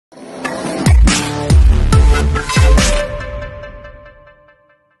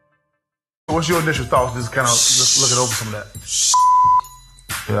what's your initial thoughts? Just kind of looking over some of that.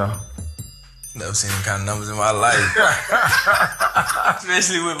 Yeah. Never seen them kind of numbers in my life.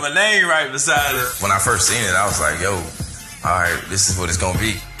 Especially with my name right beside it. When I first seen it, I was like, yo, all right, this is what it's going to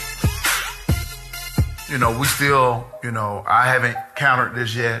be. You know, we still, I haven't countered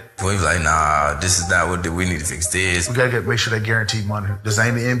this yet. We was like, nah, this is not what we need to fix this. We got to make sure they guarantee money. This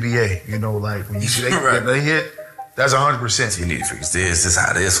ain't the NBA. Like when you see they hit, that's 100%. You need to fix this. This is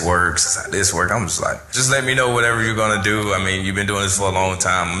how this works. This is how this works. I'm just like, just let me know whatever you're going to do. I mean, you've been doing this for a long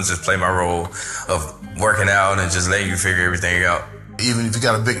time. I'm just play my role of working out and just letting you figure everything out. Even if you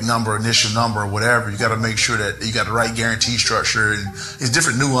got a big number, initial number, or whatever, you got to make sure that you got the right guarantee structure. And there's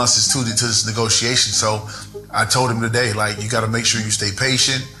different nuances to this negotiation. So I told him today, like, you got to make sure you stay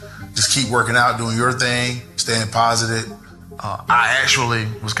patient. Just keep working out, doing your thing, staying positive. I actually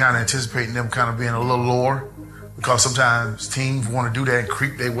was kind of anticipating them kind of being a little lower because sometimes teams want to do that and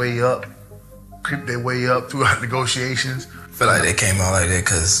creep their way up throughout negotiations. I feel like they came out like that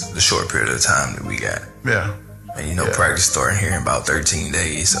because the short period of time that we got. Yeah. And practice starting here in about 13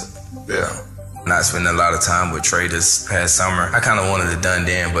 days. So, yeah. Not spending a lot of time with Trey this past summer. I kind of wanted it done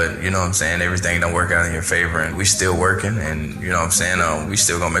then, but you know what I'm saying? Everything don't work out in your favor, and we still working, and you know what I'm saying? We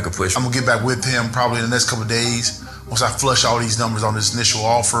still gonna make a push. I'm gonna get back with him probably in the next couple of days once I flush all these numbers on this initial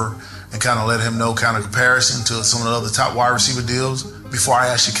offer and kind of let him know kind of comparison to some of the other top wide receiver deals before I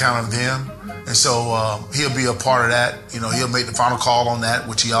actually counter them. And so he'll be a part of that. He'll make the final call on that,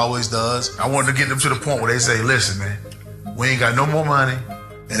 which he always does. I wanted to get them to the point where they say, listen, man, we ain't got no more money.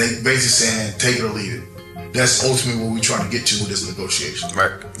 And they basically saying, take it or leave it. That's ultimately what we're trying to get to with this negotiation.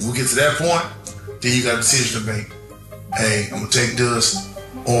 Right. When we get to that point, then you got a decision to make. Hey, I'm going to take this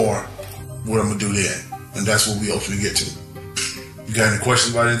or what I'm going to do then. And that's what we ultimately get to. You got any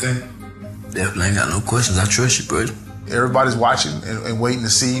questions about anything? Definitely ain't got no questions. I trust you, brother. Everybody's watching and waiting to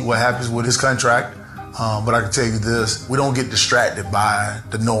see what happens with his contract. But I can tell you this, we don't get distracted by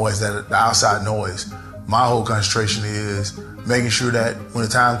the noise, the outside noise. My whole concentration is making sure that when the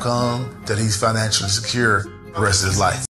time comes that he's financially secure the rest of his life.